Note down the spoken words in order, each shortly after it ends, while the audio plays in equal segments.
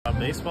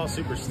Baseball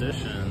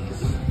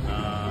superstitions.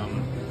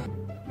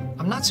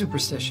 I'm not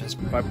superstitious.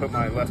 If I put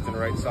my left and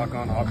right sock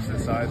on opposite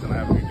sides and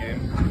I have a good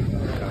game,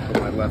 I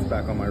put my left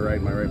back on my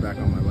right back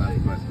on my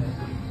left. But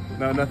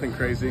no, nothing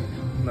crazy,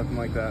 nothing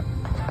like that.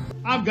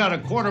 I've got a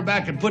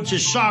quarterback that puts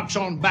his socks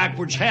on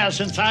backwards, has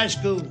since high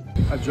school.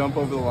 I jump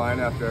over the line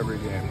after every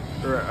game,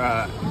 or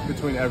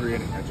between every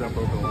inning, I jump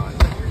over the line.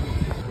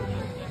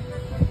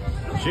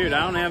 Shoot,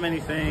 I don't have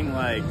anything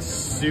like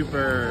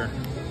super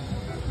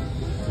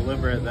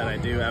deliberate that I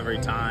do every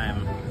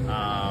time.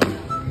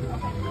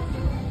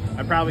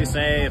 I'd probably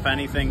say, if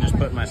anything, just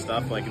put my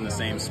stuff like in the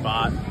same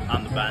spot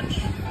on the bench,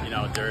 you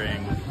know,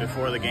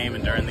 before the game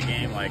and during the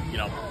game, like, you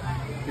know,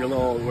 your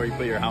little, where you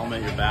put your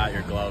helmet, your bat,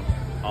 your glove,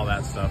 all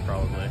that stuff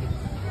probably.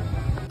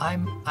 I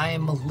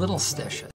am a little stitious.